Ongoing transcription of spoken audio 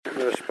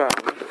Rashbam,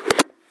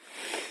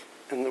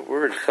 and the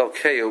word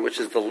chalkeo, which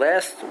is the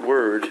last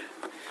word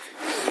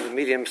in the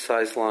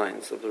medium-sized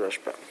lines of the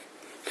Rashbam.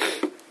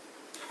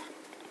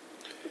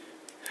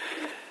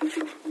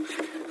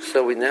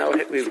 So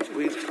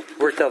we've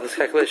worked out this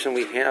calculation.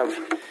 We have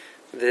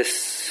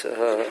this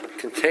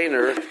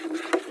container,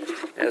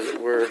 as it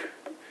were,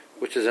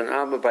 which is an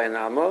amma by an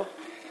amma,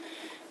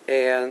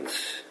 and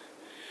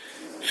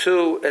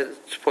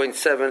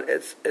 2.7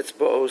 it's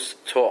bows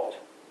tall.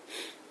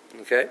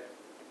 Okay.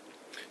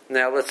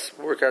 Now let's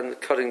work on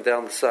cutting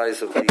down the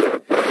size of the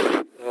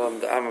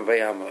amma by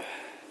amma.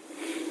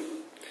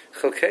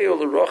 Chalkeo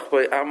l'roch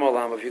by amma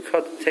lam. If you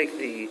take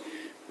the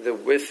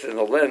width and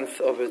the length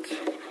of it,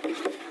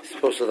 as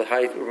opposed to the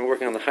height. We've been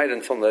working on the height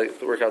until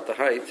to work out the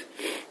height.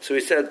 So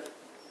we said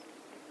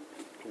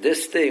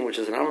this thing, which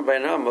is an amma by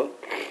an amma,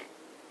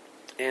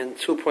 and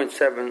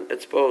 2.7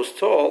 it's bows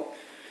tall,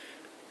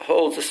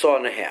 holds a saw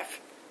and a half.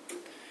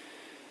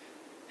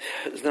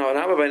 Now, an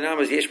amma by an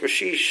amma is yesh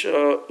b'shish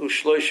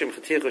u'shloishim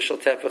chaticha shel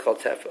tefach al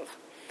tefach.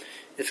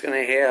 It's going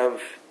to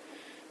have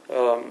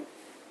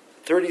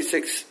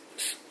 36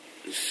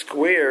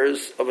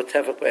 squares of a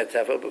tefach by a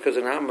tefach, because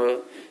an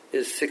amma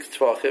is 6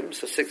 tvachim,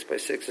 so 6 by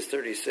 6 is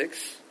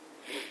 36.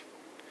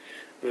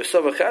 There's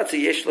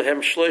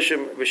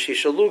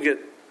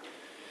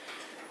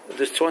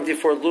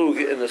 24 lug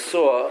in the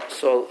saw,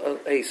 so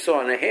a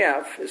saw and a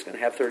half is going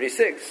to have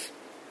 36.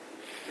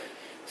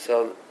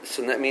 So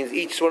that means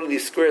each one of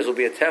these squares will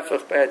be a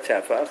tefach by a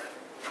tefach,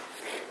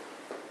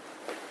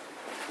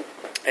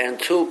 and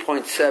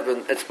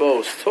 2.7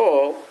 etzbos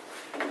tall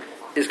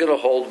is going to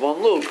hold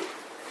one lug.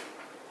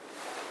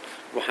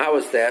 Well, how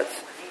is that?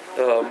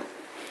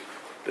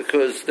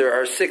 Because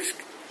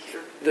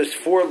there's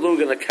 4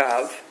 lug in a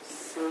kav,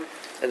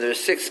 and there's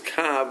 6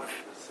 kav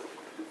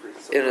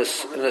in a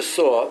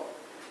saw.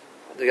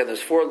 Again,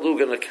 there's 4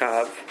 lug in a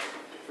kav,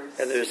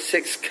 and there's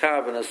 6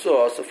 kav in a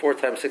saw. So 4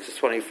 times 6 is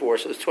 24.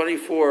 So there's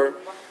 24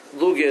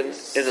 lugin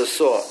in a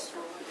saw.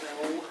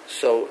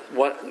 So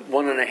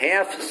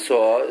 1.5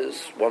 saw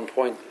is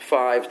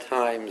 1.5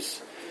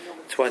 times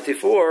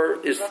 24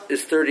 is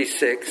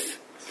 36.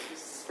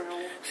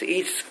 So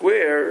each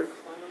square,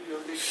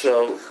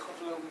 so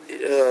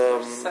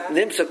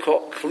nimsa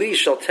kli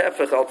shel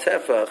tefach al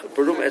tefach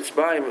berum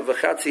etzbaim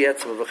v'chatzi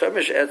etzba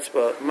v'chemesh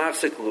etzba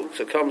machzik luk.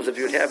 So it comes if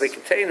you would have a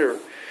container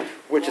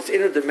which its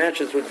inner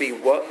dimensions would be a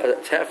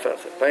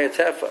tefach by a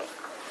tefach,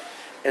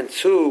 and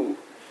 2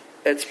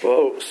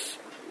 etzbos,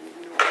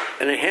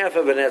 and a half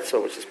of an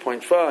etzba, which is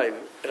 0.5,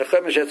 and a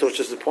chemesh etzba, which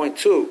is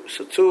 0.2.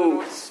 So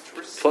 2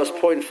 plus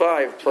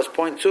 0.5 plus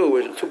 0.2,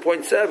 which is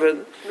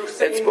 2.7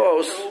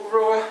 etzbos,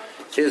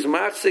 is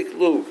machzik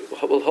lug,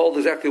 will hold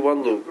exactly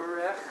 1 lug.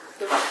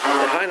 The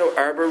Haino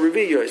Arba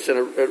Revius, and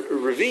a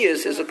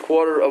Revius is a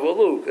quarter of a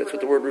lug. That's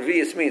what the word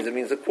Revius means. It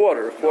means a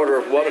quarter. A quarter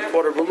of what? A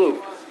quarter of a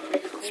lug.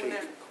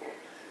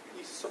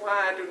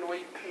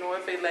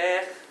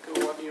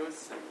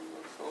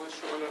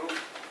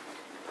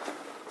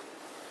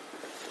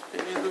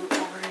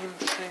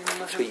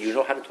 So you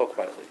know how to talk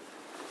quietly.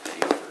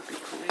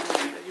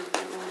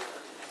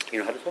 You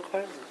know how to talk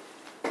quietly.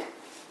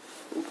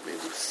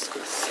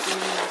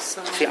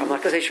 See, I'm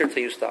not going to say sure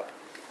until you stop.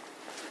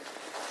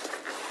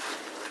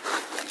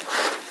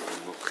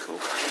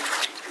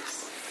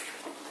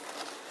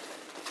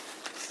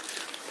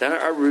 Then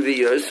our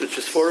reviyos, which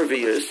is 4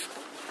 reviyos.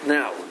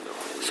 Now,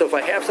 so if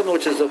I have something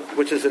which is a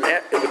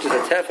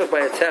tefach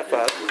by a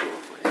tefach,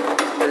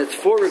 and it's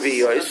 4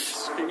 reviyos,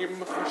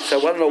 so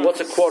I want to know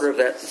what's a quarter of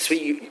that. So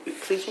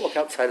please walk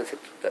outside and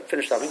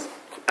finish something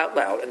out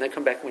loud, and then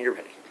come back when you're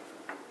ready.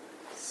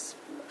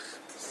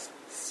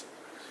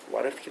 Why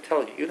do I have to keep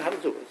telling you? You know how to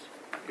do it.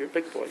 You're a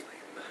big boy.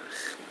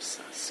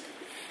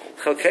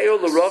 Chalkeo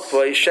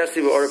l'rochva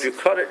yishesti, or if you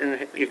cut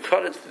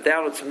it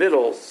down its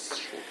middle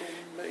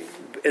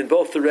in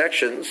both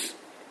directions,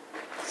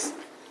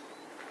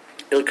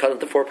 it'll cut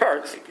into 4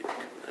 parts.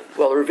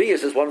 Well, the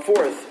revius is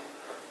 1/4.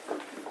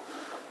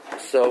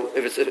 So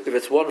if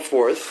it's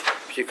 1/4,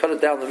 if you cut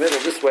it down the middle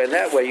this way and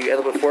that way, you end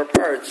up with 4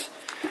 parts.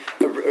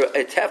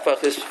 A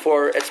tefach is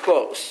 4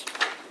 etzbos.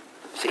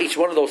 So each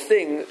one of those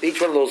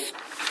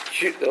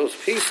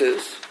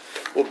pieces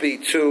will be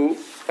 2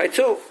 by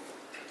 2.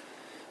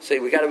 So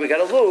we got a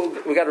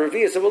lug. We got a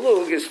revius of a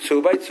lug is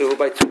 2 by 2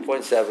 by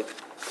 2.7.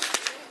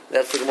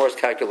 That's the Gemara's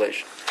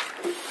calculation.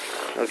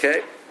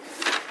 Okay.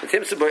 You'll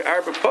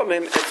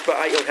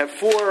have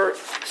 4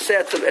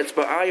 sets of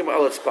etzba'ayim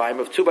al etzba'ayim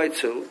of 2 by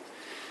 2.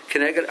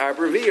 Connected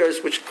arba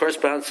revius, which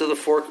corresponds to the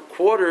 4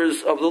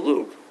 quarters of the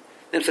lug.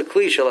 Nimsa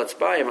kli shel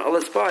etzba'ayim al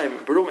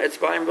etzba'ayim berum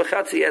etzba'ayim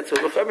v'chatzi etzba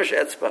v'chemesh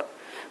etzba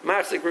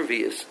machzik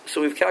revius.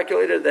 So we've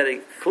calculated that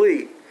a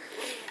kli,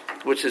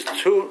 which is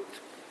 2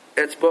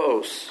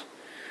 etzbos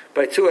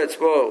by 2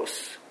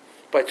 etzbos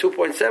by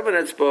 2.7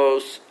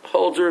 etzbos,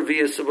 holds a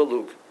revius of a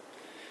lug.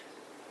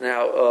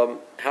 Now,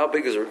 how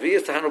big is a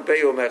revius? Tahanu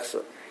beyo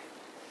mechsa.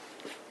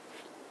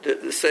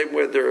 The same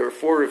way there are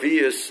 4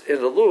 revius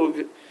in the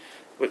lug,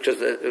 which is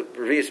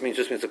revius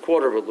just means a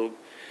quarter of a lug.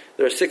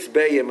 There are 6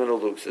 bayim in a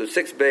lug. So there's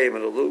 6 bayim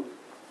in a lug.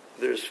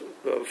 there's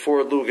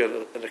 4 lug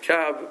and a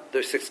kab.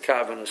 There's 6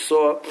 kab and a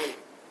saw.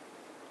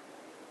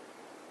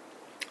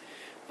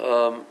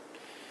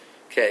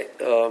 Okay.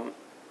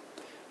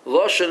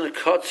 Loshen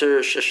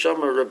Kotzer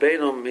Sheshama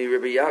Rabbeinu mi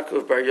Rabbi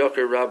Yaakov Bar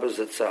Yoker Rabba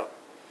Zatzal.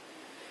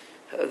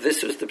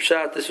 This was the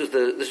pshat. This was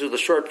the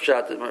short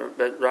pshat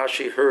that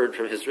Rashi heard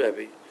from his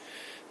Rebbe.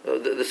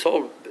 This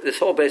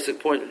whole basic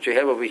point that you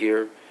have over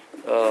here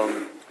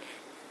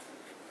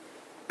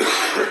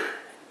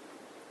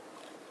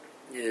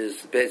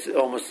is basically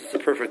almost it's a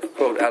perfect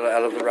quote out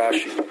of the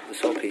Rashi.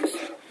 This whole piece.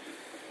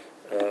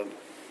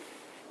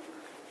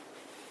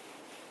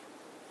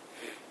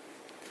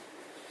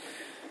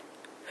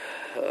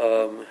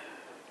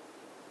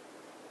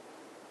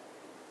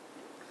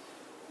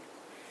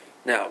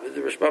 Now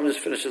the Rashbam just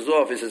finishes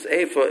off. He says,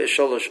 "Eifa is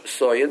shalosh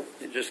soyin."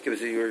 It just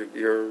gives you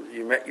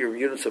your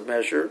units of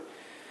measure.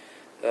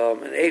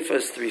 And Eifa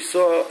is 3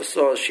 saw. A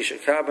saw is shisha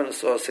kab, and a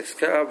saw is 6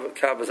 kab.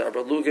 Kab is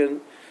arba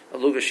lugan. A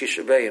luga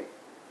shisha beim.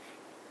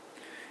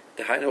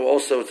 The Hainu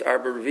also it's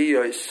arba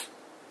reviyos,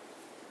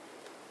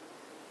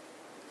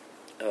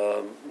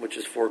 which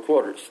is 4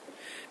 quarters.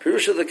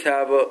 Pirusha the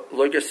kaba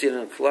logasin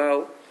and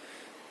klal.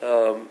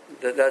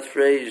 That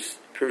phrase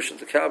Pirusha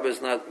the kaba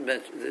is not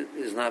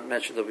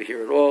mentioned over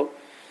here at all.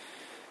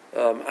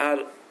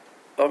 Ad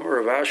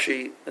Amar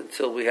Ravashi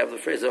until we have the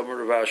phrase Amar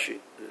Ravashi.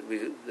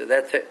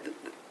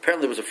 Apparently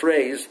there was a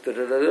phrase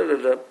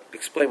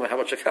explain how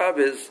much a kab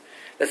is.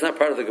 That's not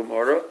part of the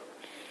Gemara.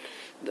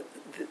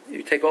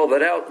 You take all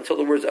that out until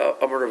the words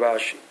Amar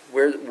Ravashi.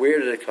 Where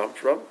did it come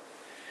from?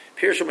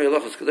 Pirusha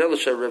Me'alachos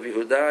Kedelisha Rav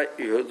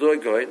Yehuda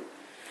Goin.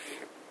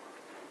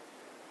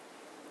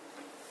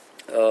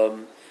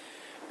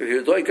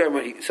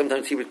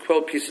 Sometimes he would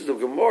quote pieces of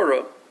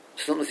Gemara.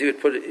 Sometimes he would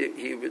put it.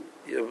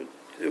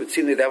 It would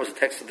seem that was the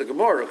text of the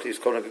Gemara because he was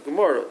quoting a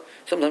Gemara.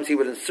 Sometimes he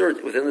would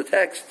insert within the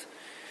text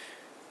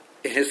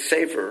in his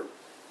sefer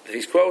that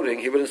he's quoting.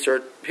 He would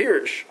insert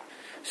Pirush.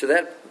 So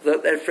that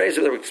phrase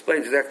that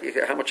explains exactly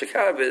how much a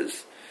kab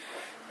is.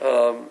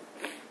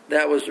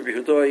 That was Rabbi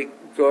Yehuda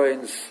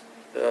Goin's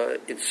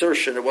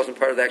insertion. It wasn't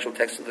part of the actual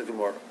text of the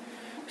Gemara.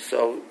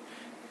 So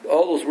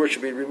all those words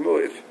should be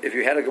removed. If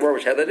you had a Gemara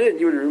which had that in,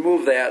 you would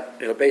remove that,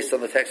 based on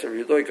the text of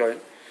Yehuda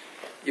Goin.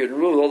 You would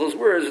remove all those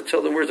words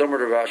until the words Amar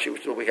Ravashi,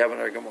 which is what we have in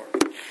our Gemara.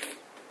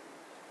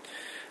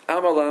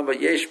 Amalamba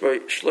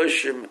Yeshba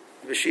Shloshim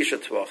Vishisha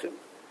Tvachim.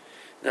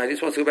 Now, I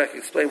just want to go back and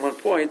explain one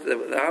point. The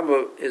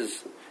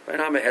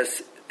Amma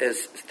has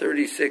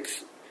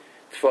 36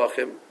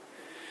 Tvachim.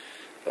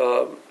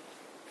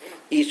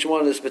 Each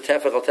one is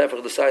Betefach al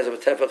Tefach, the size of a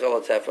Tefach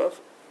al Tefach.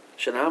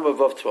 Shanama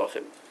Vav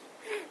Tvachim.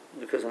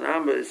 Because an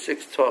Amma is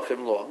 6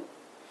 Tvachim long.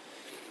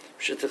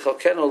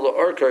 Shetichalkeno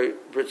La'orkoi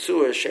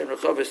Britzua Shem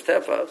Rechavis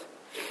Tefach.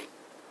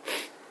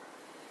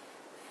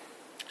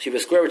 So you have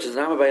a square which is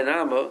an Amma by an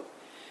Amma,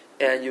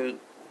 and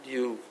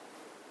you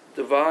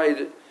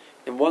divide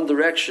in one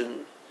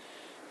direction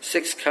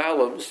 6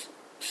 columns,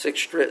 6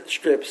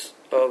 strips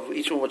of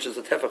each one which is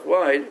a tefach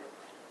wide.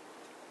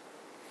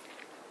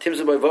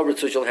 Timsa by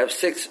Vobritzu, you'll have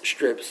 6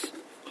 strips.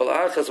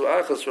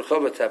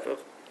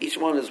 Each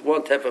one is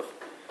 1 tefach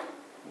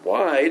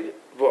wide,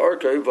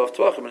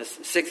 and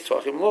it's 6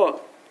 tvachim long.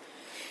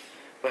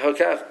 Then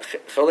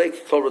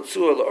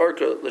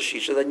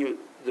you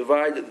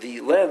divide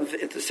the length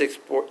into 6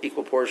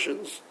 equal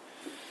portions.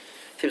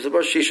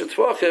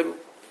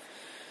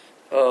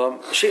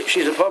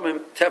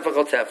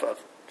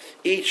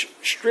 Each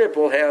strip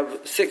will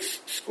have 6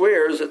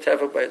 squares, a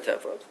tefach by a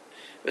tefach.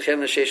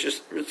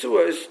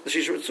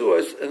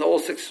 And all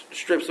 6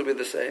 strips will be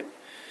the same.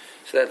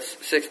 So that's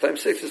 6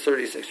 times 6 is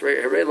 36. Right?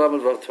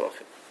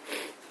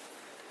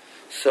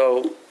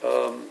 So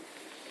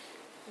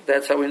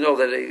that's how we know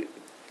that a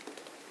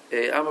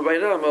Amma by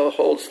an Amma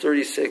holds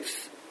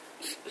 36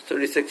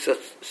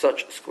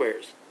 such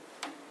squares.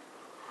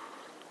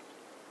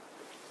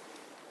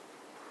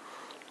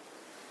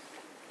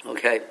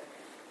 Okay.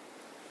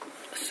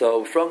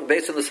 So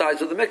based on the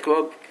size of the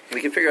mikvah, we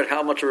can figure out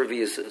how much a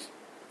revius is.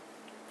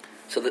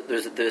 So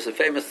there's a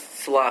famous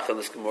slach on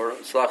this Gemara.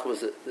 Slach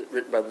was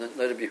written by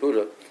Rabbi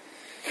Yehuda.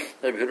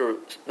 Rabbi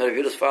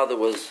Yehuda's father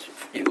was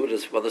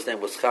Yehuda's mother's name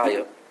was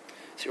Chaya.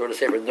 So he wrote a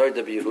sefer Noid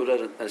Rabbi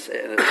Yehuda,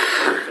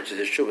 which is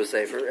his Shuvah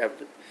sefer. And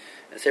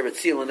a sefer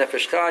Tzil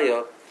Nefesh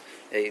Chaya,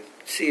 a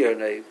tzir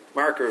and a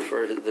marker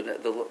for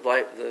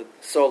the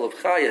soul of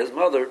Chaya, his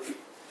mother.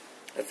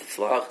 That's the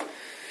slach.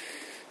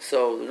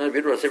 So the Rabbi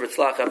Yehuda wrote a sefer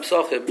Tzlach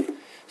Amsochim.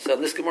 So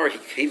in this Gemara,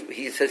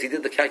 he says he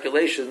did the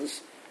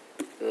calculations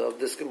of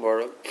this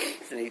Gemara,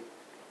 and he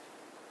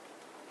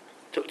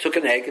took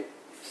an egg.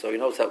 So we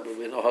know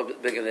how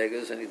big an egg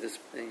is, and he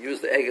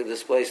used the egg and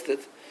displaced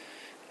it.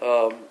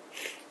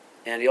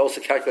 And he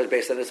also calculated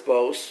based on its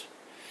bows,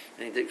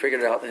 and he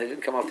figured it out, and it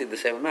didn't come out to the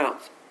same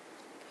amount.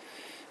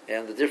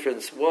 And the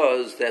difference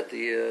was that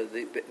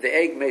the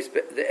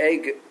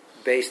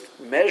egg-based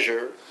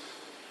measure,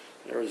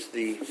 there was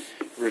the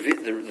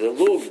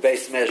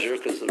lug-based measure,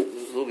 because the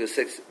lug is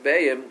 6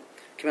 bayim,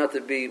 came out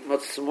to be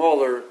much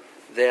smaller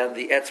than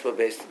the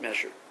etzba-based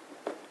measure.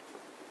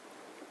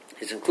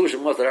 his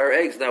conclusion was that our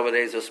eggs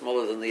nowadays are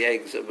smaller than the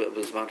eggs of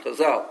Zman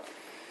Chazal.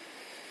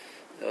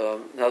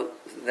 Now,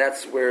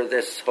 that's where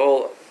this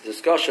whole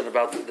discussion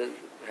about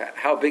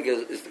how big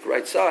is the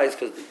right size,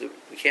 because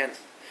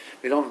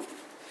we don't.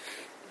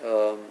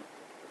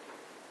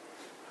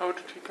 How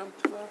did he come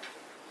to that?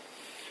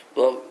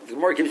 Well, the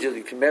Gemara gives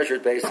you measure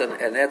it based on,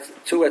 and that's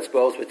 2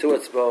 etzbos with 2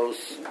 etzbos.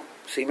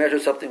 So he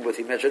measured something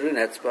he measured an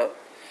etzba,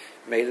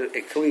 made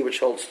a kli which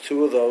holds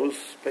 2 of those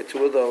by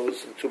 2 of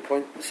those, and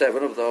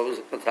 2.7 of those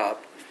on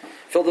top.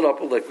 Filled it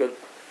up with liquid,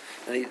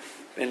 and he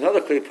made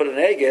another kli, put an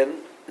egg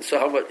in, and so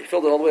how much? He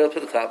filled it all the way up to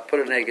the top, put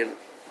an egg in.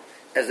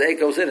 As the egg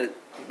goes in,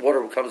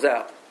 water comes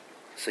out.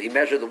 So he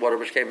measured the water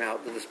which came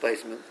out, the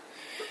displacement.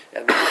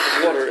 And the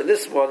water in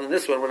this one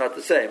were not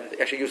the same. They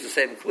actually used the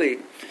same kli.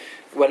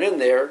 Went in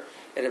there,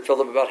 and it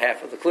filled up about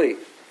half of the kli.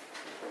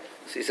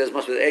 So he says,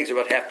 must be the eggs are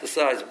about half the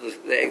size of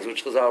the eggs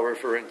which Chazal were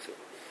referring to.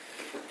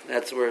 And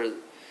that's where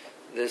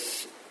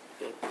this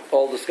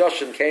whole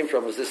discussion came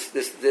from. Is this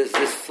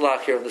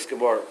slach here in this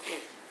Gemara?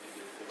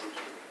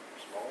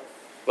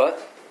 What?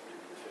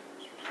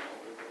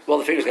 Well,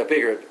 the fingers got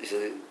bigger. He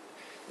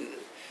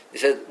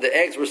said the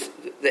egg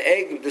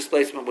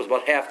displacement was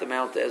about half the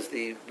amount as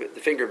the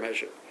finger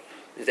measure.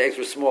 His eggs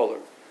were smaller,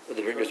 but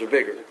the fingers were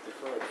bigger.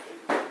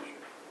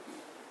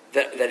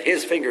 That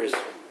his fingers.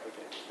 Okay,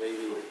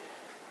 maybe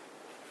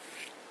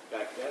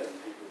back then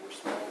people were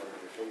smaller,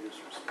 their fingers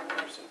were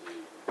smaller, so the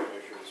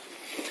measures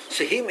were.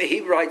 So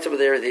he writes over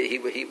there that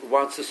he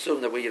wants to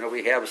assume that we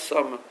have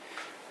some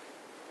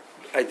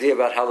idea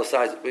about how the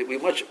size. We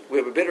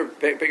have a better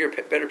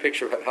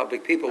picture of how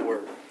big people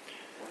were.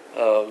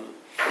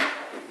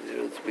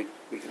 We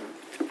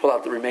can pull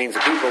out the remains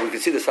of people. We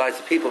can see the size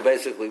of people.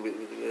 Basically, we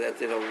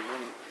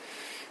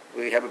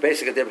have a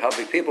basic idea of how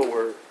big people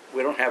were.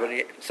 We don't have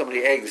so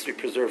many eggs to be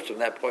preserved from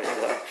that point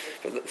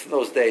from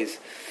those days.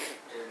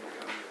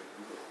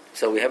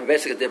 So we have a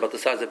basic idea about the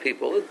size of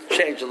people. It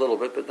changed a little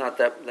bit, but not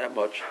that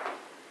much.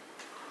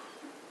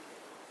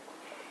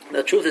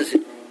 The truth is,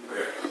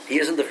 he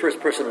isn't the first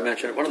person to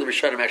mention it. One of the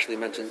Rishonim actually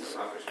mentions,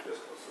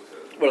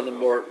 one of the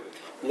more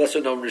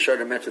lesser-known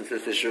Rishonim mentions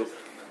this issue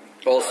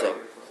also.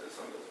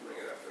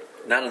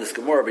 Not in this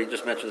Gemara, but he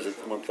just mentions it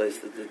in one place.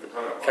 The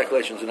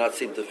calculations do not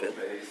seem to fit.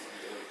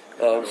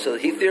 So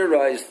he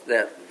theorized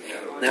that.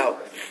 Now,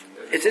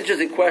 it's an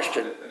interesting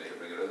question.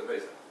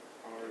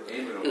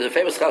 There's a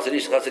famous Chazon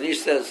Ish. Chazon Ish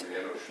says,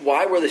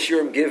 why were the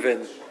shiurim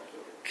given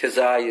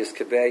Kazayas,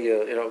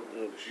 Kabeya?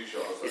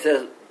 He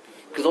says,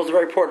 because those are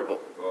very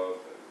portable.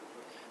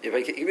 If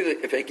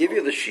I give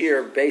you the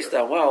shear based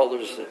on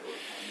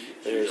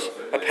there's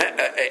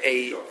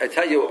I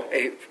tell you,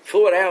 a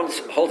fluid ounce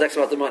holds X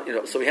amount of money.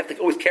 So we have to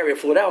always carry a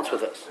fluid ounce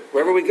with us.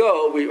 Wherever we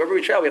go, wherever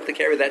we travel, we have to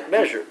carry that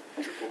measure.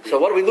 So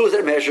what do we lose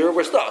that measure?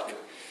 We're stuck.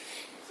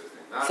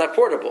 It's not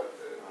portable.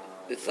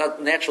 It's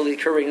not naturally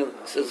occurring.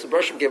 So the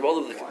Bershom gave all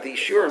of the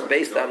shiurim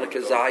based on the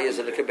kazayas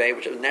and the kabeh,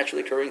 which are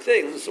naturally occurring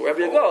things. So wherever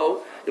you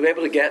go, you'll be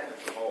able to get.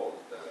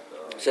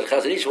 So the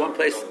Chazon Ish, one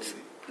place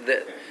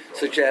that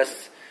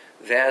suggests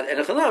that in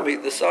a Chanami,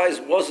 the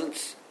size wasn't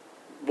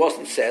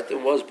set.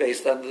 It was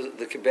based on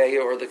the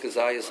Kabeya or the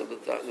Kazayas of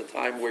the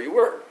time where you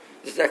were.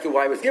 That's exactly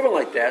why it was given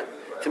like that,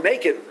 to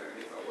make it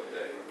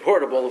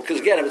portable.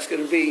 Because again, if it's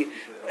going to be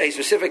a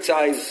specific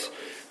size,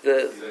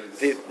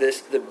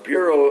 the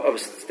Bureau of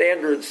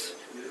Standards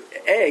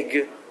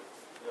egg,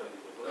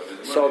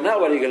 so now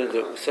what are you going to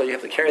do? So you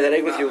have to carry that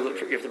egg with you.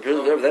 You have to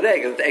preserve that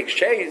egg, and the eggs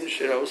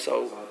change.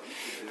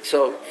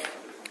 So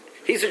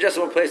he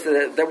suggested one place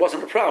that there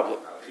wasn't a problem.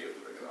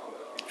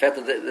 In fact,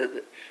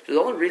 the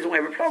only reason we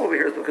have a problem over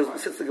here is because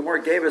since the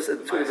Gemara gave us 2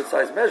 different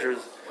size measures,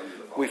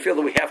 we feel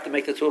that we have to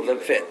make the 2 of them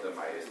fit.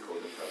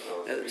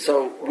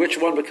 So which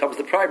one becomes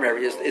the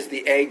primary? Is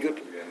the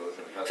egg?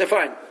 So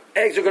fine,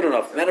 eggs are good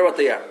enough, no matter what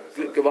they are.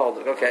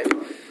 Gewaldig, okay.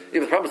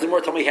 The problem is the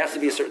Gemara told me it has to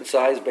be a certain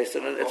size based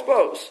on its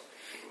bows.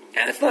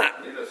 And it's not.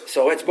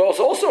 So its bows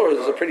also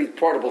is a pretty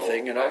portable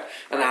thing, and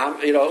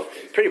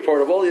pretty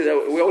portable.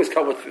 We always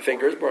come with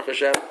fingers, Baruch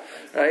Hashem,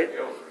 right?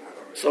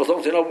 So as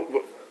long as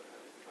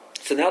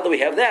so now that we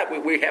have that,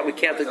 we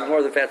can't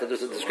ignore the fact that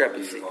there's a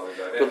discrepancy.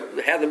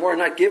 But had the Gemara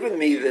not given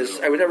me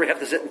this, I would never have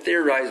to sit and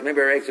theorize. Maybe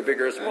our eggs are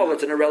bigger or smaller.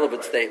 It's an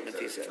irrelevant statement,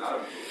 he says,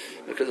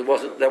 because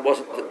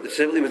it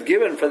simply was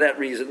given for that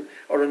reason,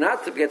 or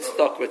not to get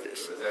stuck with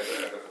this.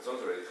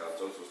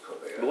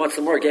 But once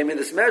the Gemara gave me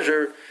this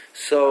measure,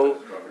 so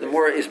the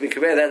more is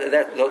mikveh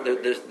that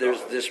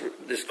there's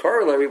this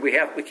corollary. We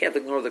can't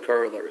ignore the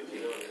corollary.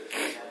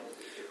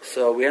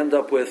 So we end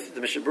up with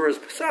the Mishnah Berurah's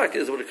Pesach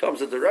is when it comes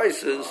to the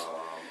rices.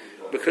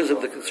 Because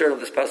of the concern of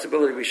this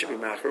possibility, we should be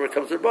machmer. When it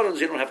comes to the buttons,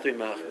 you don't have to be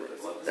machmer.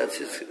 That's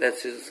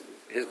his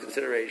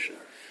consideration.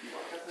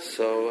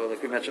 So,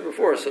 like we mentioned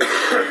before,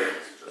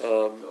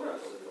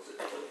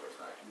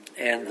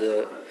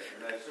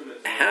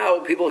 how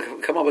people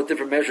come up with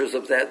different measures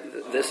of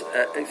this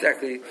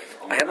exactly.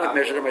 I have not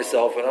measured it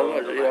myself, and I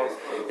don't know.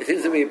 It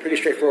seems to be a pretty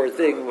straightforward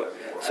thing.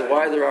 So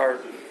why there are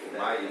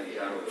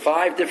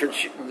 5 different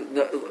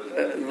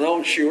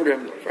known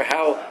shiurim for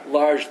how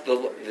large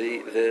the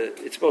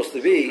it's supposed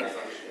to be,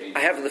 I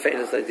have the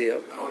faintest idea.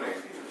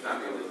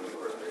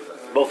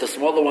 Both the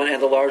smaller one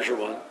and the larger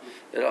one.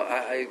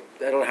 I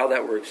don't know how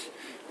that works.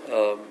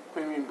 What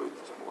do you mean by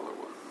the smaller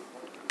one?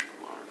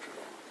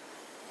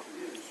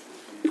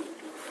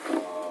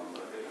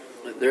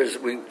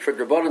 Larger. For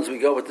Drabanans we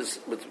go with this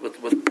with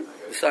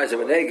the size of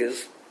an egg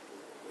is.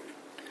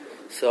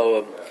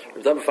 So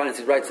Rav Dama finds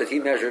he writes that he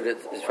measured it.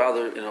 His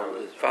father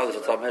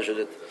measured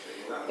it.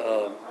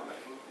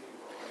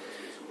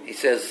 He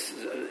says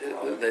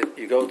that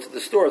you go to the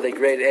store, they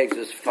grade eggs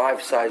as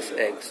 5 size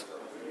eggs: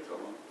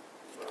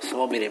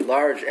 small, medium,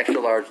 large, extra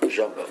large, and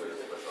jumbo.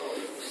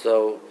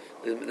 So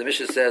the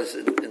Mishnah says,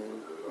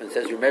 when it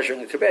says you're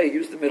measuring a kibbeh,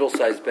 use the middle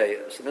size bay.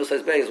 So the middle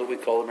size bay is what we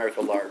call in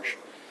America large.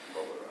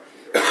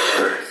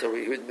 So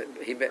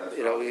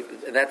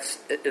and that's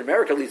in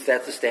America. At least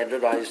that's a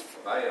standardized.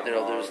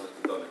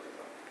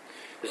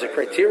 There's a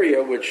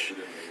criteria which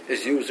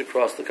is used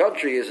across the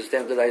country as a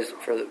standardized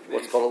for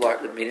what's called a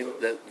large,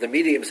 the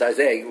medium size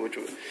egg, which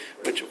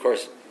of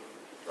course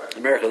in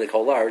America they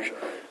call large.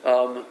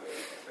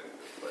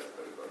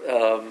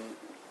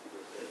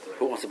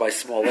 Who wants to buy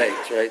small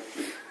eggs, right?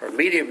 Or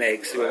medium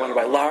eggs? We want to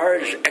buy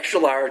large, extra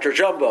large, or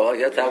jumbo.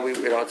 That's how we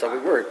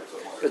work.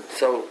 But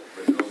so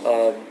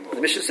the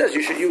Mishnah says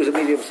you should use a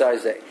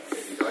medium-sized egg.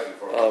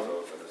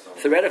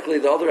 Theoretically,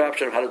 the other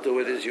option of how to do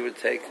it is you would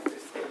take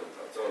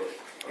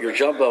your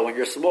jumbo when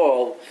you're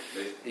small,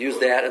 use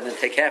that, and then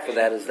take half of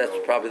that.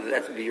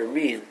 That would be your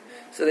mean.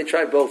 So they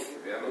tried both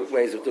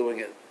ways of doing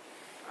it.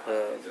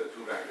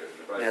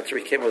 That's where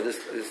he came with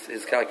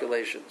his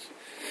calculations.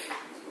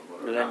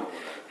 And then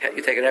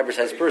you take an average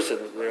sized person,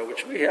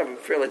 which we have a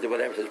fair idea what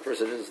an average sized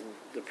person is, and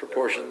the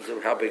proportions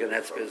of how big an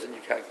etzba is, and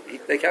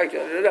they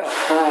calculated it out.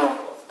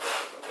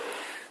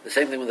 The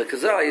same thing with the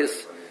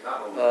kazayas.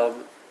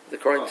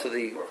 According to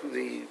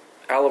the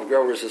Olive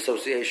Growers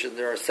Association,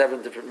 there are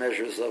 7 different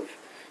measures of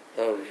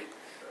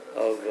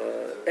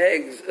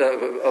eggs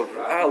of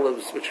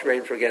olives, which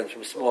range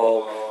from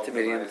small to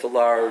medium to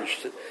large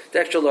to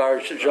extra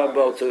large to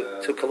jumbo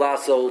to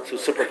colossal to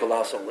super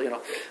colossal.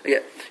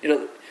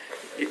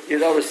 You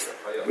notice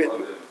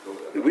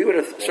we would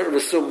have sort of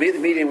assumed the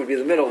medium would be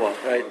the middle one,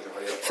 right?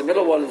 So the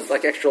middle one is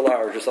like extra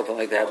large or something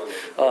like that.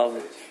 You'd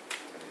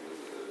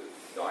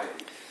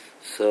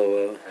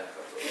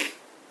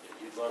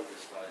love the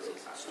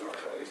sizes and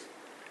stars.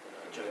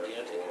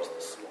 Gigantic is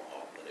the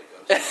small, then it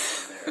goes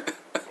from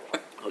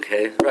there.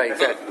 Okay, right,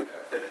 exactly.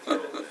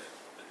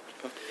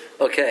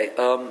 Okay,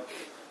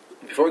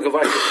 before we go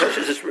back to the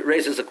question, this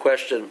raises a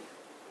question.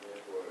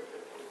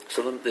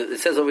 So it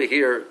says over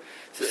here,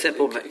 it's a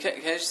simple... Can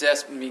I just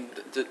ask,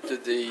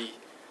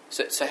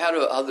 so how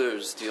do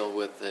others deal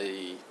with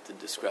the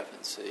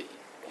discrepancy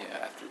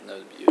after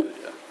the view?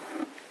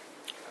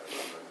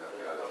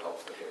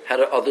 How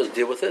do others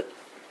deal with it?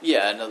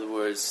 Yeah, in other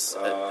words,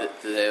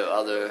 do they have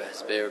other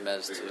Hasberim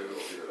as to...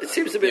 It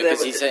seems to be that...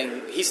 Because he's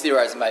saying, he's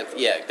theorizing,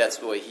 that's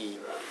the way he...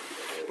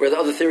 Where the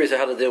other theories are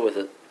how to deal with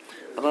it.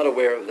 I'm not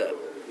aware of that.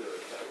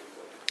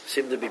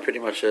 Seem to be pretty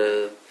much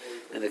an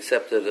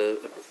accepted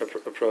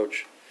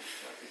approach.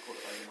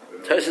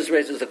 Tosis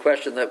raises the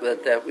question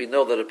that we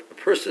know that a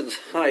person's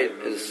height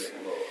is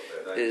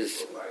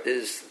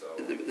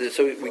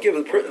so we give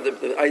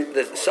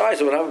the size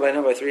of an amma by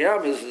number by 3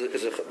 am is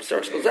a Mr.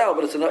 Chazal,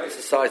 but it's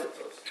a size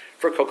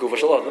for koku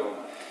v'shalom.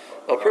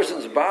 A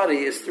person's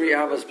body is 3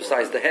 amas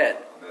besides the head.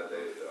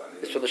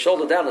 It's from the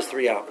shoulder down is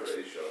 3 amas.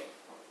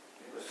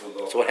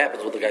 So what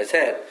happens with the guy's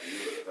head?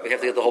 We have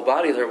to get the whole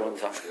body there at one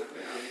time.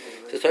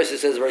 So Tosis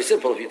says very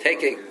simple. If you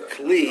take a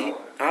kli,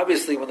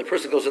 obviously when the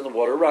person goes in, the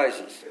water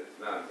rises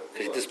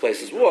because he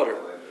displaces water.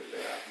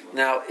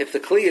 Now, if the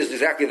kli is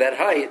exactly that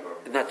height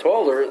and not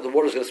taller, the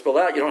water is going to spill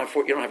out. You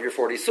don't have your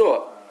 40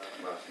 saw.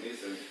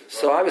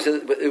 So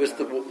obviously, it was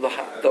the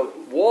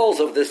walls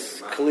of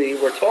this kli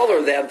were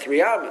taller than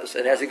 3 amas,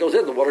 and as he goes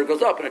in, the water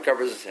goes up and it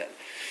covers his head.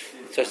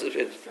 So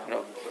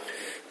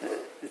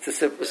it's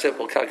a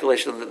simple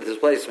calculation of the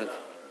displacement.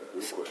 The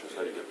real question is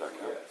how do you get back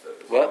out?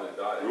 What?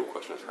 The real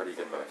question is how do you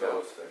get back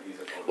out?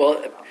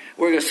 Well,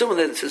 we're assuming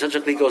that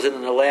essentially he goes in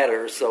a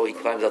ladder, so he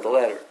climbs out the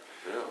ladder.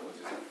 Yeah.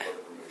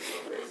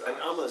 And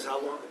Amma is how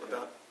long?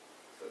 About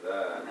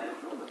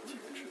 2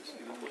 inches,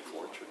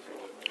 4 inches.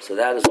 So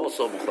that is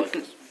also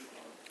machlokes.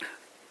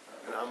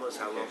 and Amma is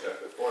how long?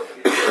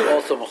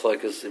 Also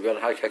machlokes. You've got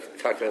to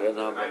calculate an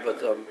amma,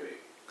 but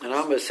an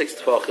amma is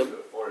 6 tefachim,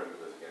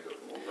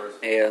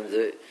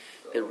 and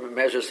it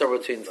measures somewhere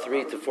between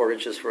 3 to 4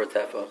 inches for a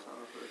tefach.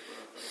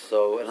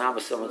 So an amma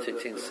is somewhere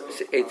between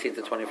 18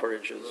 to 24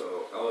 inches.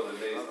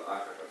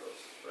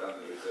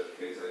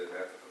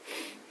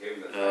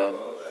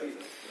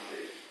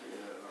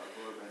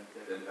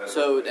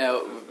 So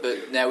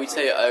now we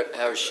say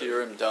our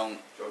shiurim don't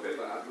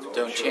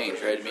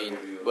change, right? I mean,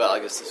 well, I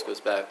guess this goes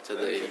back to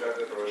the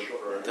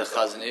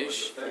Chazon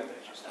Ish.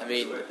 I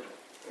mean,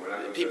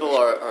 people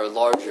are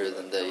larger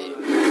than they.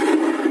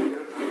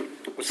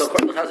 So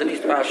according to Chazon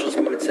Ish Pashas,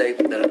 we would say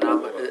that an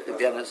amma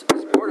again is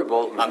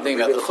portable. I'm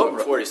thinking about the chumrah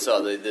before you saw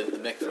the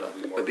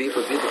mikvah. Would be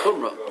the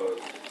chumrah.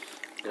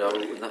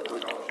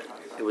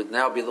 it would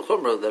now be the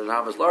chumrah that an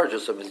amma is larger.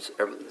 So, because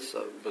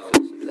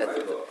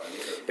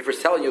if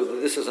it's telling you that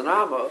this is an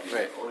amma,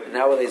 Right. and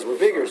nowadays we're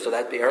bigger, so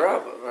that'd be her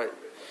amma, right?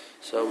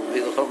 So it would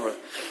be the chumrah.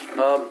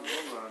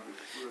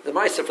 The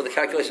ma'isa for the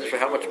calculations for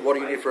how much water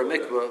you need for a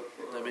mikvah.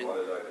 I mean,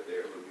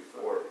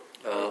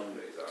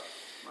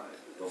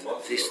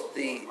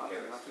 the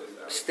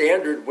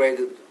standard way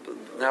that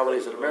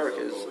nowadays in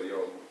America is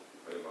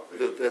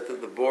that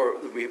the bore,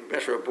 we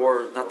measure a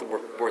bore, not the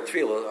bore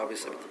tefillah,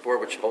 obviously, but the bore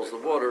which holds the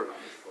water,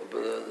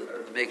 the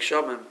make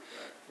shamim,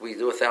 we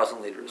do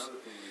 1,000 liters,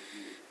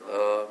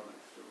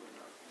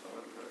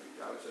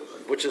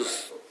 which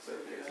is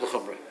the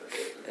chumrah.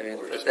 I mean,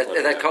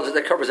 that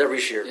covers every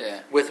shear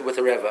with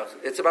a reva.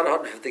 It's about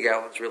 150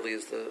 gallons. Really,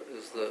 is the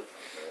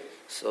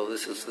so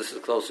this is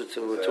closer to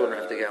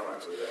 250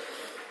 gallons.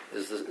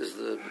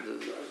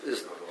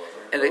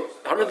 And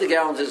 150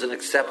 gallons is an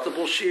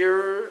acceptable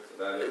shear.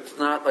 It's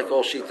not like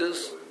all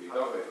shitas.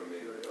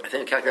 I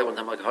think I calculated one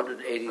time like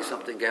 180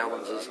 something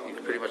gallons is you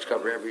can pretty much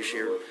cover every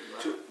shear.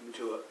 To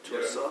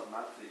a saw?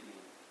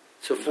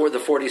 So for the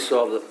 40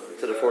 saw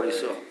to the 40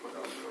 saw.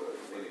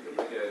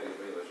 I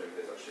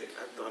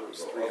thought it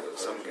was 300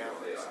 some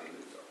gallons.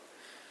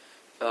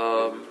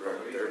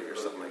 30 or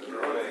something like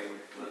that.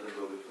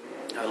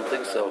 I don't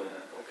think so.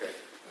 Okay.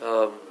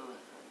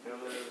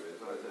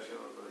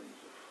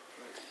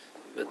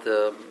 But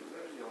so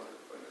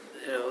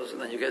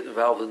then you get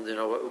involved in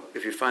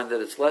if you find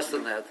that it's less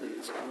than that,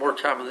 it's a more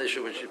common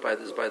issue which is by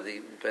the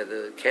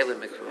kelim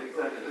mikvah.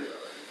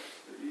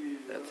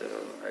 That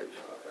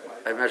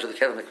I measure the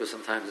kelim mikvah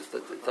sometimes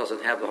it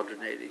doesn't have the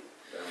 180.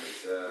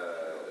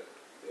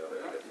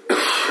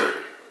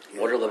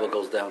 Water level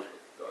goes down,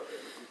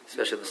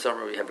 especially in the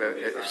summer. We have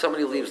if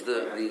somebody leaves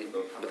the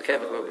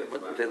kelim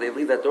mikvah, they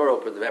leave that door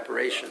open, the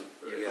evaporation.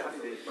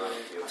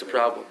 It's a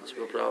problem. It's a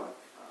real problem.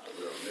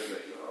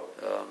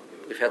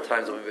 We've had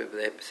times when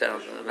they sent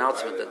out an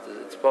announcement that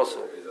it's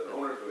possible. So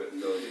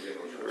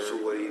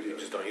what do? You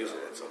just don't use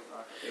it, that's all?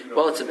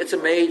 Well, it's a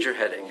major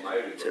headache.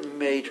 It's a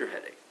major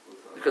headache.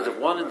 Because if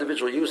one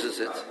individual uses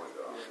it,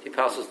 he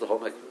passes the whole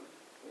mikveh.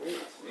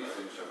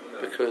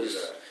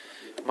 Because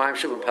Mayim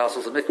Shuvim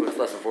passes the mikveh, it's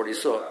less than 40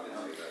 saw.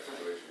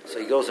 So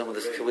he goes in with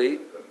this kli.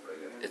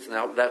 It's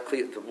now that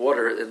kli, the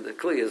water in the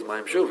kli is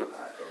Mayim Shuvim.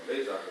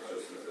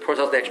 Pours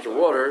out the extra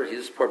water, he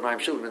just poured Mayim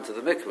Shuvim into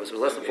the mikveh. So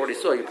less than 40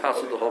 saw, you pass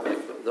the whole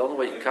mikveh. The only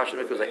way you can kasher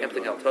the mikveh is by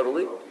emptying out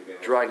totally,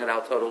 drying it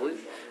out totally,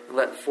 and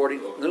let 40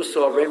 new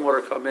saw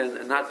rainwater come in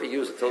and not be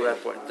used until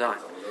that point in time.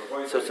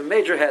 So it's a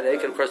major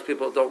headache, and of course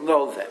people don't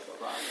know that.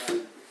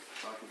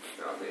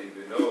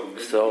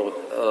 So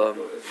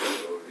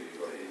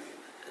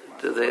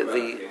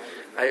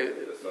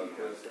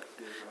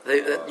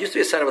it used to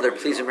be a sign over there.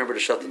 Please remember to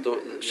shut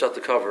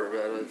the cover.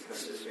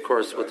 Of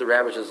course, with the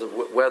ravages of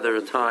weather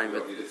and time,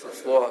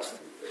 it's lost.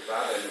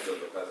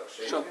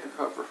 Shut the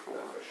cover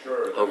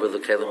over the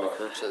kelim.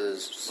 So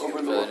there's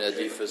an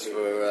adifus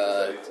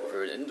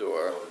for an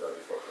indoor.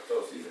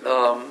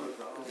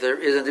 There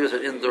is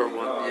an indoor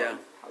one, yeah.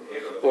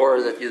 Or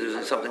that you're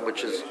using something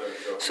which is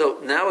so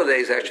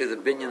nowadays. Actually,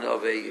 the binyan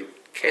of a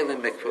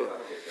kelim mikveh,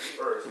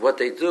 what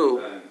they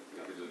do,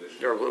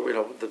 or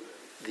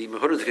the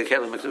mehudas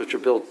kelim mikveh which are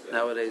built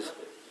nowadays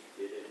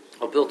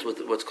are built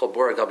with what's called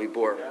bor agabi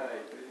bor.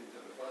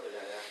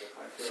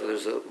 So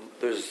there's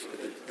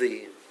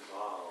the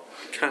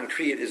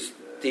concrete is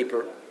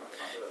deeper.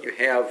 You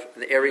have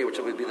an area which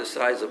would be the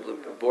size of the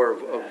bore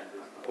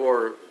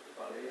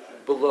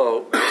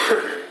below,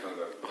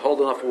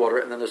 hold enough water,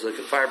 and then there's like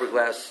a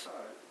fiberglass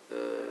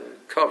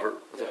cover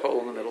with a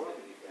hole in the middle.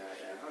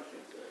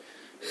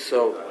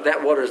 So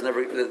that water is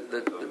never,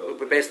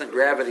 based on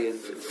gravity,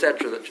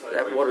 etc.,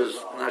 that water is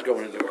not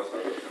going into it.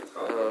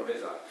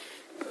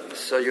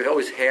 So you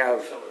always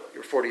have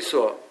your 40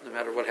 saw, no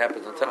matter what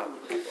happens on top.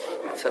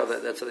 That's how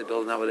they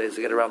build nowadays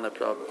to get around that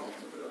problem.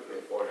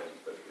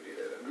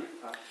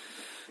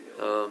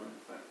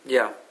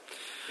 Yeah.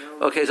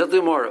 Okay, so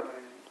do more.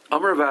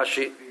 Amar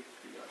Vashi.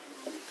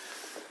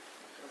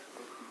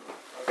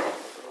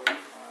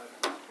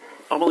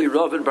 Amali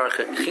Ravin Bar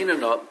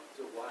Chinana.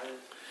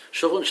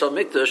 Shulchan Shal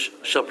Mikdash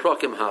Shal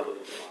Prokim Hav.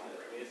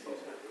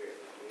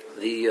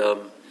 The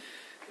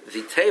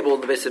table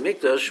in the Beis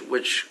Hamikdash,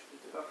 which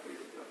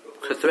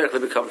could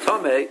theoretically become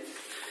tamei,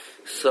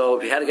 so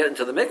if you had to get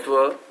into the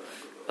mikveh,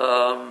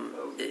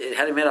 it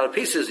had to be made out of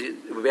pieces. You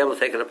would be able to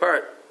take it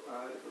apart.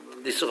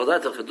 The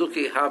suchadat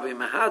chaduki habi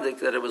mahadik,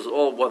 that it was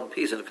all one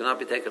piece and it could not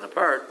be taken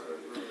apart.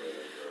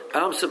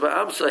 Amsa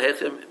ba'amsa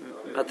hechim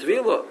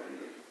matvila.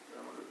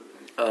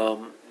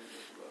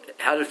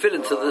 How did it fit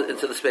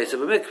into the space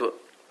of a mikveh?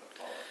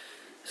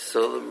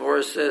 So the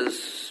Morah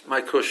says,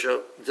 "My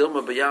kusha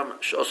dilma b'yam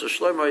she'osa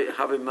shloimei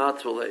habi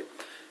matvile."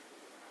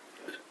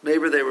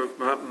 Maybe they were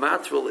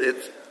matvil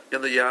it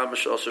in the yam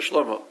she'osa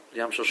shlomo,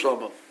 yam shel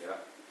shlomo.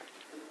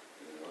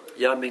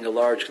 Yam being a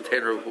large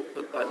container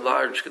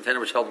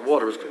which held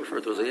water was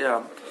referred to as a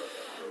yam.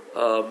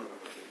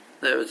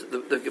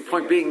 The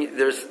point being,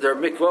 there are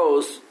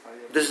mikvos.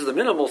 This is the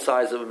minimal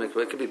size of a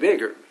mikvah. It could be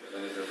bigger,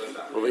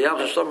 Well, the Yam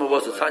Shlomo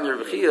was the Tanya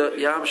Rechia.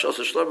 Yam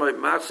Shlomo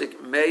Maxik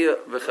Meya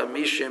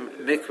v'Chamishim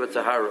Mikvah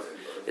Tahara.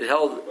 It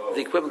held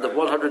the equivalent of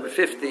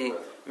 150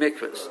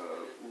 mikvahs.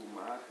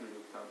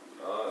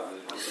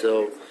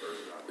 So,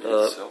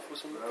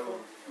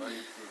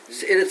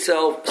 in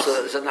itself,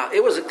 so now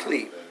it was a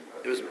kli.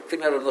 It was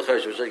thing out of the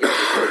Chash, which I guess.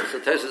 So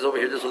Tyson is over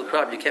here. This was the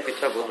problem. You can't be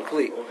tough on a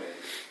kli.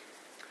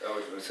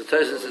 So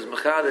Tyson says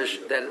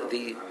Machadish that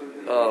the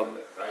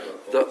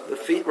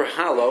feet were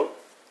hollow,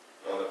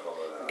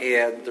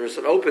 and there was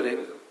an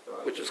opening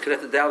which was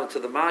connected down into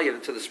the Mayan,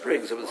 into the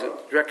spring. So it was a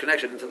direct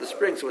connection into the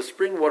spring. So it was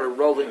spring water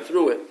rolling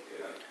through it.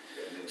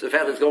 So the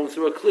fact that it's going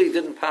through a kli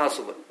didn't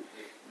passel it,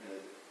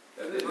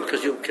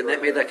 because you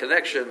made that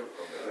connection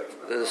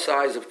the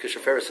size of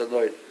Kishaferes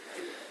Hanoid,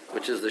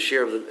 which is the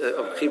share of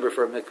Chibur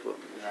for a mikvah.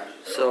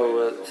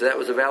 So that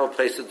was a valid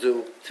place to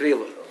do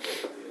tefillah.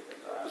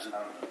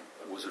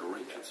 Was it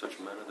arranged in such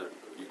a manner that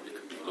it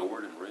could be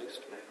lowered and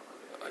raised?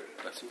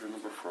 I seem to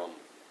remember from...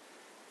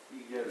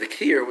 The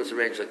kier was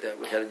arranged like that.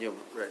 We had a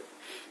Yuma, right.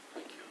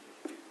 Thank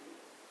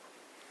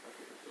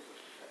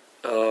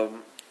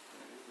you.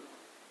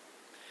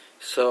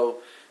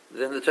 So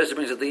then the Tosha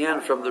brings at the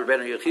end from the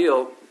Rebbeinu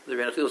Yechiel. The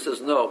Rebbeinu Yechiel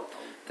says no.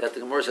 That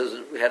the Gemara says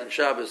we had in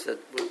Shabbos that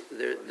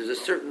there's a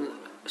certain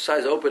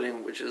size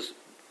opening which is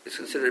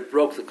considered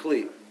broke the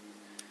kli.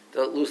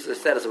 They'll lose the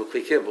status of a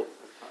kli kibbul.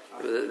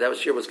 That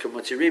was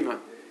Kamatzirima.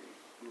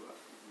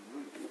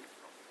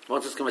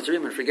 Once it's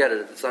Kamatzirima, forget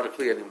it. It's not a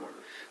kli anymore.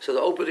 So the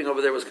opening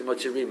over there was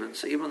Kamatzirima.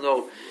 So even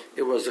though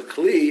it was a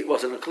kli, it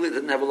wasn't a kli. It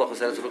didn't have a lochas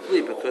status of a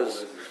kli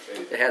because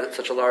it had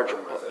such a large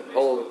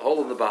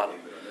hole in the bottom,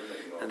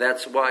 and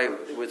that's why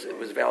it was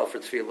valid for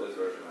tefillah.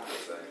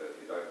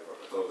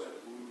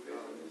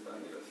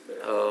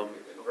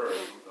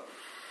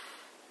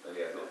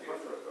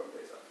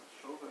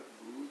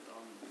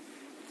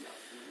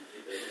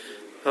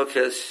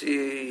 Okay, let's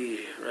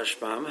see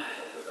Rashbam.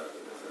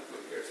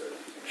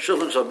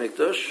 Shulchan Shal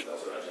Mikdash.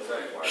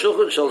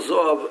 Shulchan Shal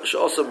Zohar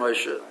She'asa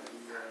Moshe.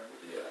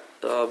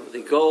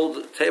 The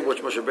gold table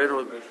which Moshe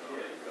Rabbeinu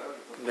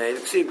made.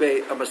 Ksiv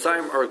Bei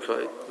Amasayim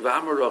Arkoi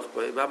V'Amar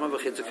Rochbei V'Amar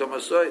V'Chitzakam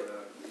Asoi.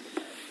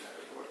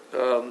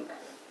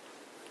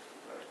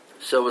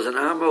 So it was an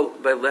amma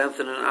by length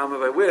and an amma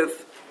by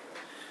width.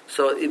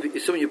 So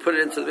assuming you put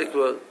it into the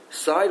mikvah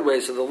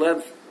sideways, so the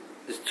length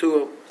is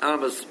 2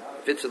 ammas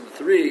fits in the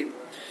 3,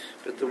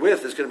 but the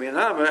width is going to be an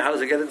amma. How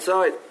does it get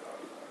inside?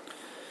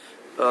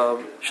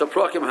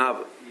 Shaprakim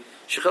haba.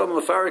 Shechel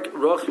mafarik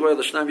rochvay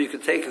l'shnam. You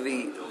could take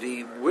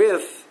the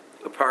width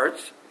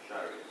apart.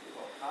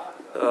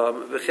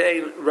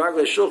 V'chein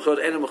raglei shulchan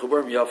enem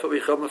mechubarim yafa.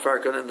 V'chel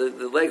mafarkan, and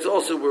the legs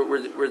also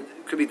were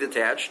could be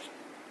detached.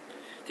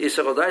 You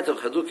couldn't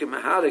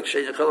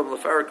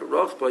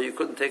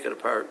take it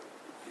apart.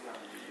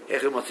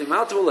 Says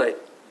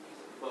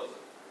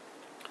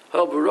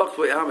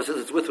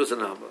its width was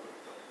an amma.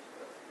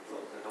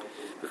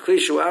 The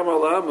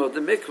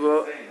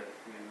mikvah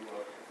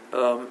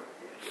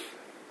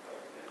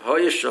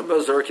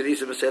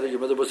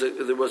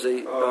there was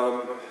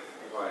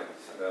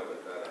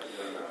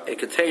a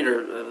container.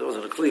 It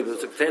wasn't a kli, but it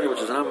was a container which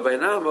is an amma by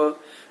an amma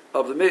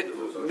of the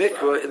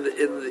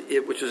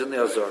mikvah which was in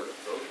the azar.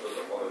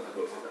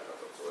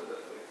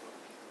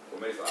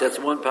 So that's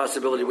one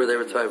possibility where they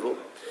were toivel,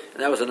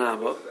 and that was an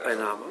amma.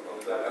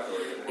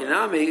 In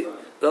Ami,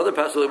 the other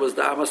possibility was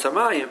the amma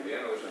samayim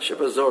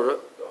shibazora.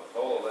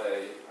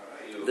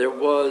 There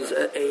was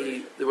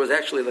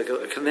actually like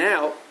a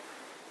canal,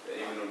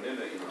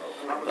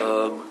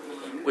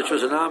 which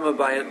was an amma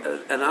by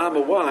an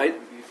amma wide,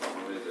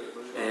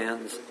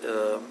 and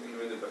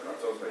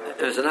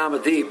it was an amma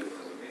deep,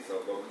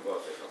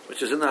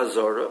 which is in the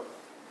Azora,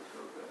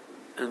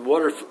 and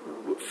water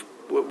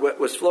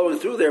was flowing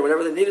through there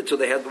whenever they needed to.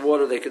 They had the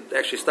water; they could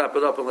actually stop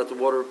it up and let the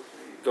water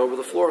go over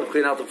the floor and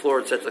clean out the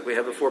floor, etc., like we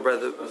have before by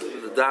the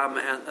dam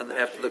and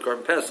after the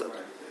Korban Pesach.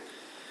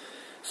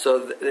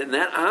 So in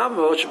that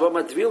amo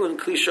shabbat matvilin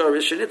kli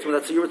sharis shenitma.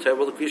 That's the Yerutah.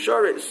 The kli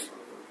sharis.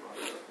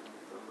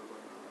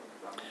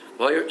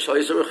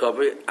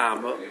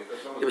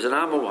 It was an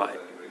amma wide.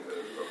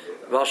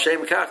 Val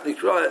shem kach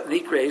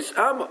nikreis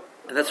amma,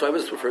 and that's why it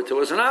was referred to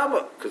as an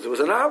amma, because it was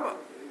an amma.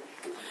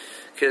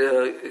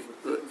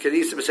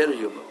 Kedisa b'seder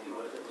yuma.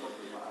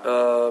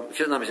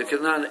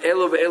 Kednan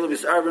elo ve'elo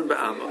misarvin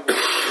ba'amma.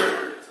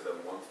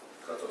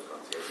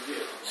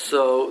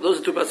 So those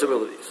are two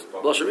possibilities.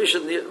 Lashon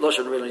Rishon,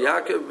 Lashon Rebbeinu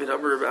Yaakov, min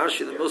Amar Rav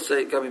Ashi, the most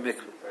say Gami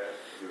Mikveh.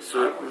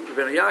 So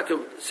Rebbeinu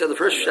Yaakov said the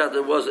first shot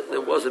there was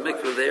a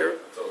mikveh there,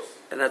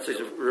 and that's what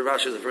Rav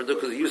Ashi is referring to,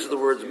 because he uses the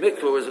words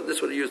mikveh.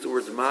 This would he used the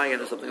words mayan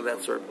or something of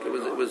that sort.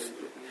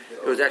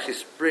 It was actually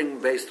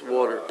spring-based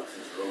water.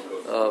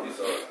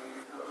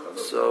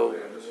 So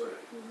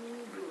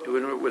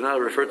we're not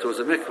referred to as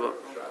a mikveh.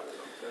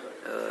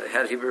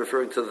 Had he been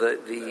referring to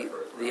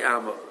the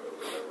amma.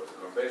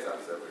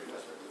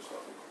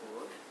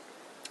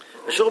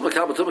 That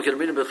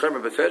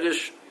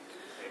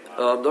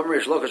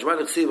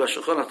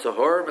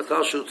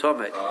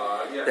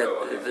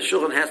the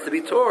shulchan has to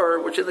be tor,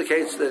 which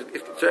indicates that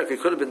it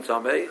could have been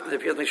tamei, and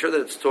if you have to make sure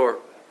that it's tor.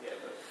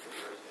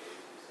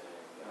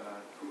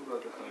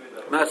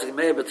 Masik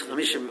Mei but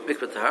Chamishim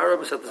Mikvah Tahara,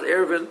 Masatas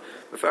Erevin,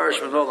 Mefarish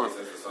Manolan.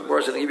 The Gemara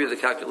is going to give you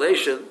the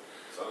calculation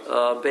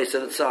based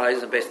on its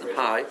size and based on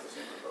pi.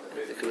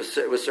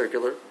 It was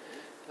circular.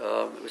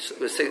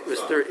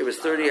 It was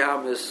 30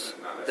 amas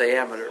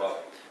diameter.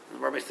 The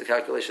Gemara makes the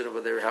calculation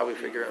over there. How we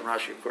figure out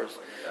Rashi, of course,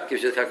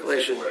 gives you the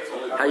calculation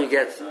how you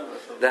get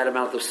that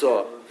amount of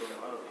saw.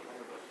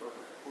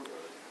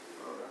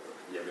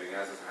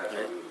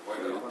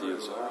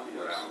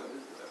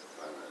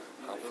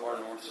 How far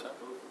north south?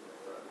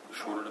 The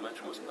shorter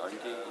dimension was 90.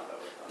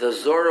 The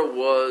Zora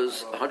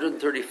was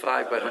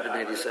 135 by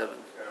 187.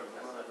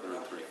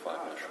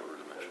 135 in the shorter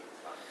dimension.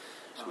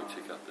 So we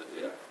take out the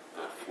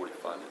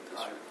 45 that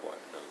this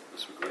required. No,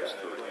 this requires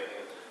 30.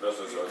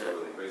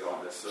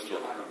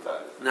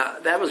 Now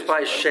that was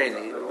by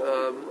Sheni.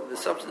 The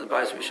substance of the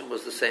Bais Rishon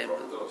was the same.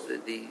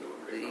 The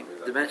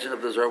dimension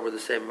of the Zora were the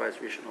same by Bais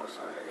Rishon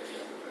also.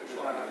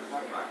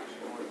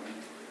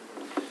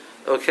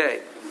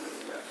 Okay.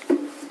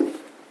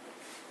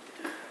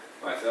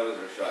 So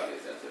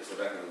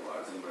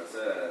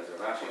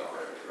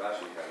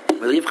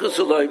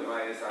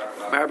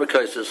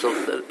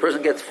the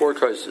person gets 4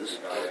 kaises.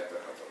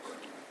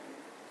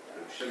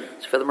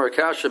 So for the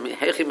Markasha,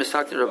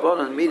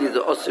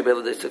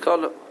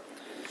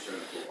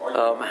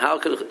 how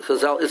could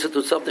Chazal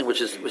institute something which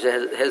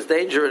has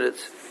danger in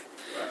it?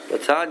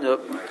 Batanya,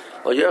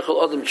 well,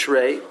 Yerchel Adam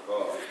Trey,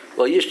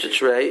 well, Yishta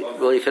Trey,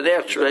 well,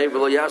 Yikanech Trey,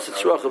 well, Yasit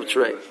Tzrachim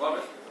Trey.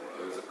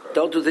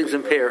 Don't do things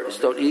in pairs.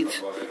 Don't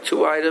eat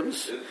 2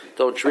 items.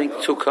 Don't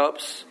drink 2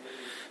 cups.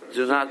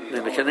 Do not.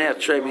 And the kaneh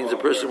tray means a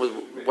person would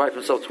wipe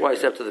himself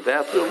twice after the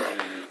bathroom.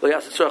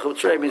 Yasit tzrachim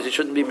tray means he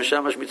shouldn't be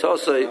mishamash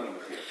mitosei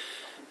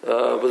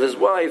with his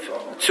wife.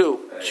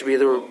 2 it should be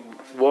either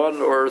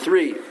 1 or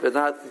 3, but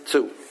not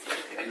 2.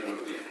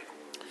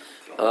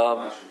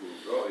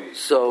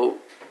 So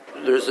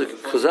there's a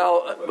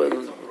chazal.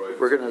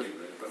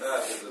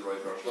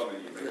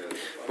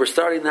 We're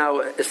starting now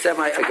a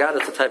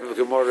semi-agadata type of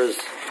Gemara,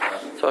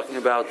 talking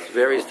about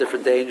various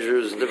different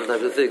dangers and different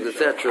types of things,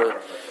 etc.,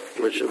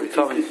 which are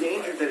becoming. Is the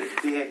danger that it's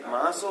bad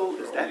mazel?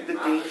 Is that the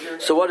danger?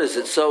 So what is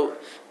it? So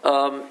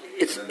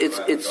it's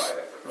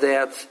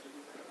that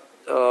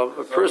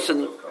a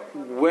person,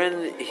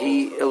 when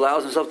he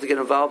allows himself to get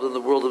involved in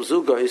the world of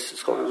zugos,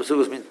 it's called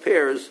zugos means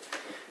pairs.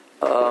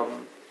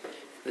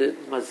 The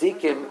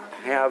mazikim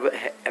have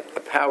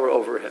a power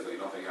over him.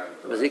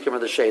 The mazikim are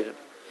the shaidim.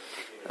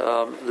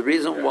 The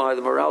reason why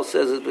the morale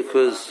says is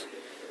because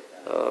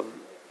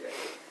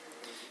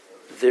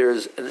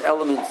there's an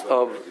element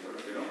of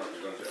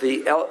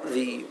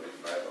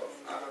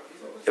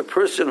a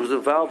person who's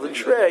involved in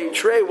Trey.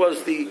 Trey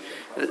was the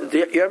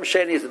Yom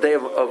Sheni is the day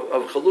of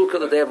Chalukah,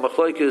 the day of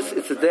Machlokes.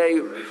 It's the day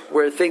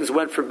where things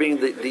went from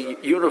being the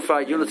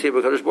unified unity of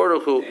HaKadosh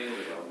Baruch Hu.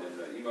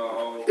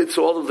 It's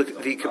all of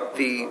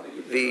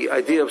the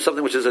idea of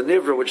something which is a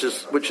nivra, which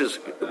is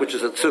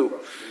a 2.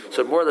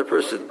 So more the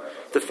person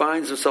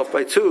defines himself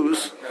by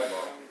 2s,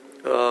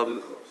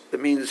 it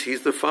means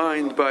he's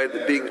defined by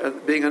being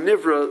a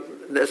nivra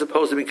as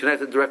opposed to being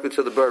connected directly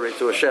to the Bari,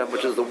 to Hashem,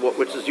 which is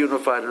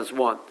unified and is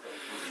 1.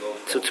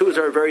 So 2s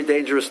are a very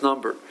dangerous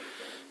number.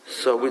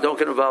 So we don't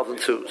get involved in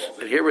 2s.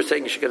 And here we're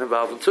saying you should get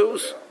involved in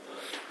 2s.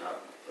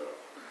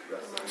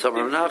 So if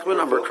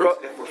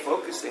we're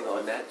focusing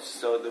on that,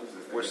 so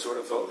we're sort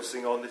of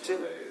focusing on the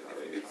 2.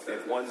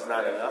 If 1's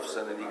not enough,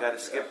 so then you got to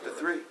skip the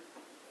 3.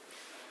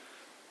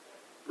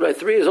 Right,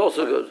 3 is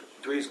also good.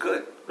 3 is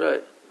good.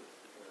 Right.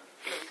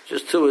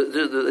 Just 2.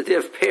 The idea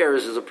of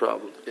pairs is a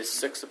problem. Is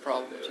 6 a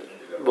problem too?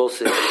 We'll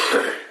see.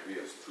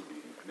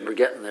 We're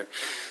getting there.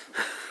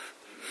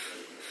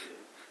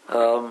 It's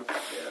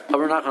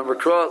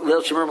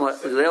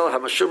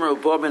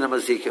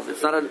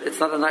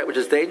not a night which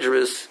is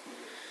dangerous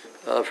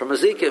for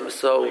mazikim,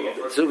 so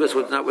zugas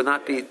would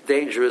not be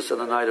dangerous on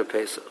the night of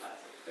Pesach.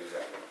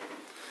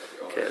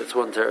 Okay, that's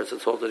one teretz.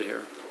 Let's hold it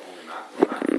here.